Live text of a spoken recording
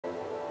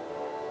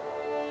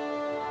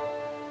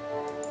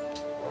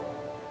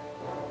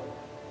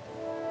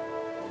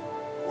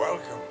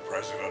Welcome,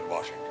 President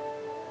Washington.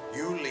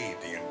 You lead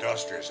the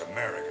industrious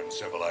American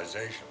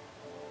civilization.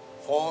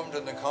 Formed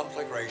in the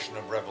conflagration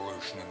of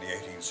revolution in the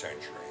 18th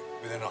century,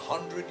 within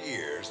 100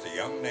 years the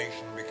young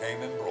nation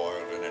became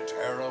embroiled in a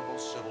terrible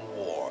civil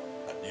war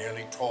that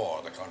nearly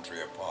tore the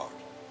country apart.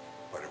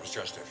 But it was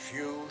just a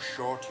few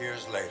short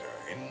years later,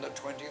 in the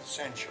 20th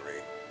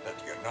century, that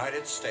the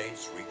United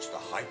States reached the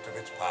height of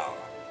its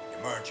power,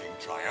 emerging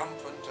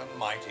triumphant and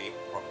mighty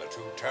from the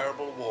two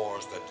terrible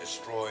wars that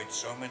destroyed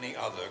so many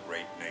other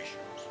great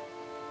nations.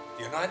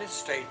 The United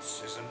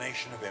States is a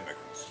nation of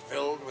immigrants,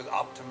 filled with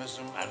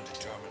optimism and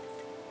determination.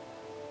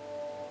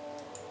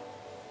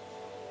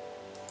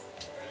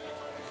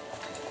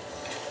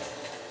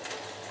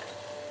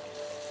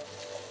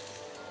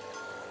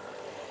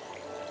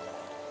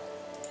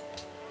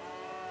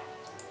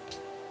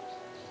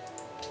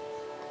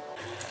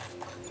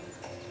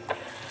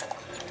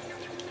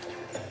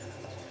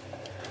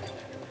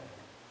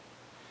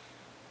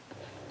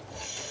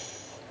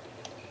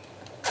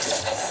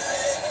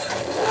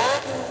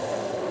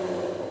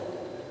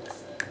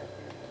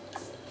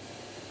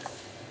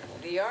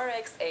 The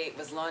RX-8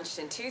 was launched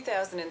in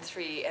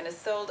 2003 and has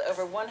sold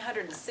over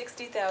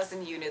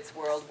 160,000 units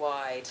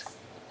worldwide.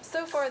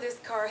 So far, this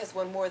car has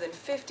won more than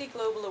 50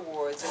 global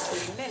awards,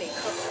 including many